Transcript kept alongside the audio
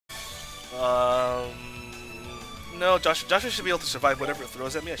No, Joshua should be able to survive whatever it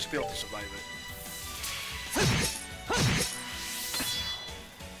throws at me. I should be able to survive it.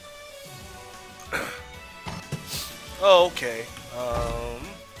 Oh, okay.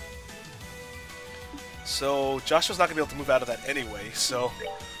 So Joshua's not gonna be able to move out of that anyway. So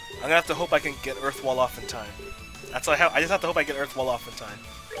I'm gonna have to hope I can get Earth Wall off in time. That's all I have. I just have to hope I get Earth Wall off in time.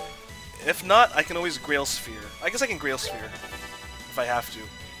 If not, I can always Grail Sphere. I guess I can Grail Sphere if I have to.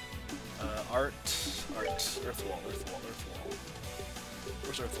 Art, Earth Wall.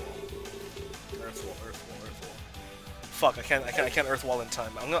 Where's Earth Wall? Earth Wall. Fuck! I can't Earth Wall in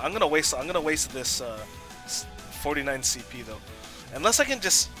time. I'm gonna waste this 49 CP though. Unless I can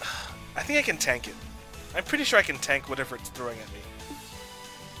just, I think I can tank it. I'm pretty sure I can tank whatever it's throwing at me.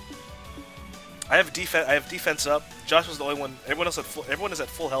 I have defense up. Joshua's the only one. Everyone is at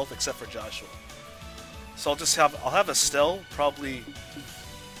full health except for Joshua. So I'll have Estelle probably.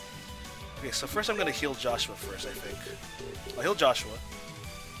 Okay, so first I'm gonna heal Joshua first, I think. I'll heal Joshua.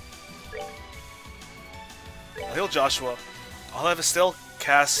 I'll have Estelle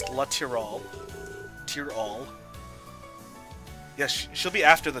cast La Tyrol. Yeah, she'll be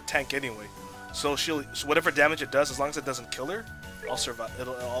after the tank anyway. So whatever damage it does, as long as it doesn't kill her, I'll survive.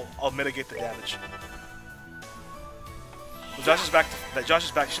 I'll mitigate the damage. So Josh is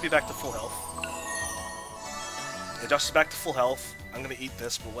back. Should be back to full health. Yeah, Josh is back to full health. I'm gonna eat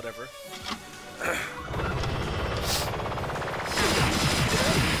this, but whatever.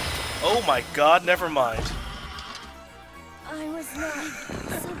 Oh my god, never mind. I was not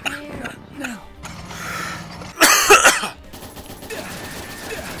so bad. No.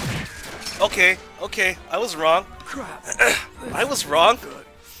 Okay, I was wrong. Crap. I was wrong.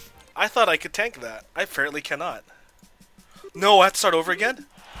 I thought I could tank that. I apparently cannot. No, I have to start over again?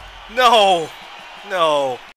 No!